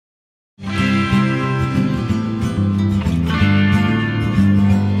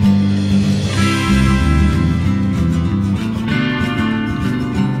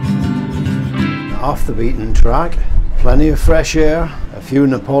off the beaten track. Plenty of fresh air, a few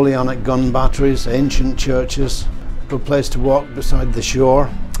Napoleonic gun batteries, ancient churches, a good place to walk beside the shore.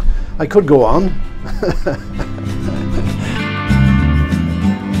 I could go on.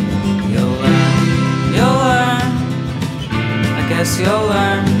 You'll learn, I guess you'll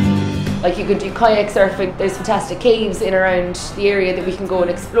learn. Like you can do kayak surfing, there's fantastic caves in around the area that we can go and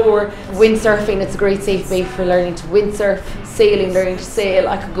explore. Windsurfing, it's a great safe bay for learning to windsurf. Sailing, learning to sail,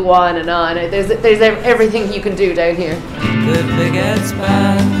 I could go on and on. There's everything you can do down here. Good begets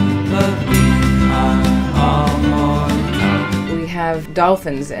bad, but we are all more. We have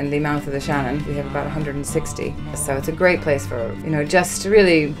dolphins in the mouth of the Shannon. We have about 160. So it's a great place for, just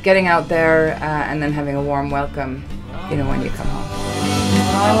really getting out there and then having a warm welcome, when you come home.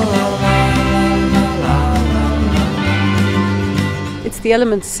 It's the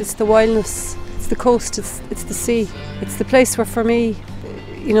elements, it's the wildness, it's the coast, it's the sea. It's the place where, for me,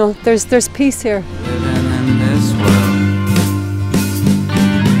 there's peace here.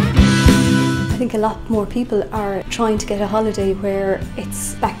 I think a lot more people are trying to get a holiday where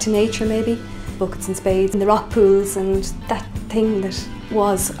it's back to nature maybe. Buckets and spades and the rock pools and that thing that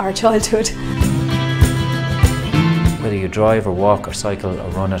was our childhood. Whether you drive or walk or cycle or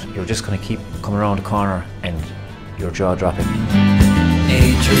run it, you're just going to keep coming around the corner and your jaw dropping.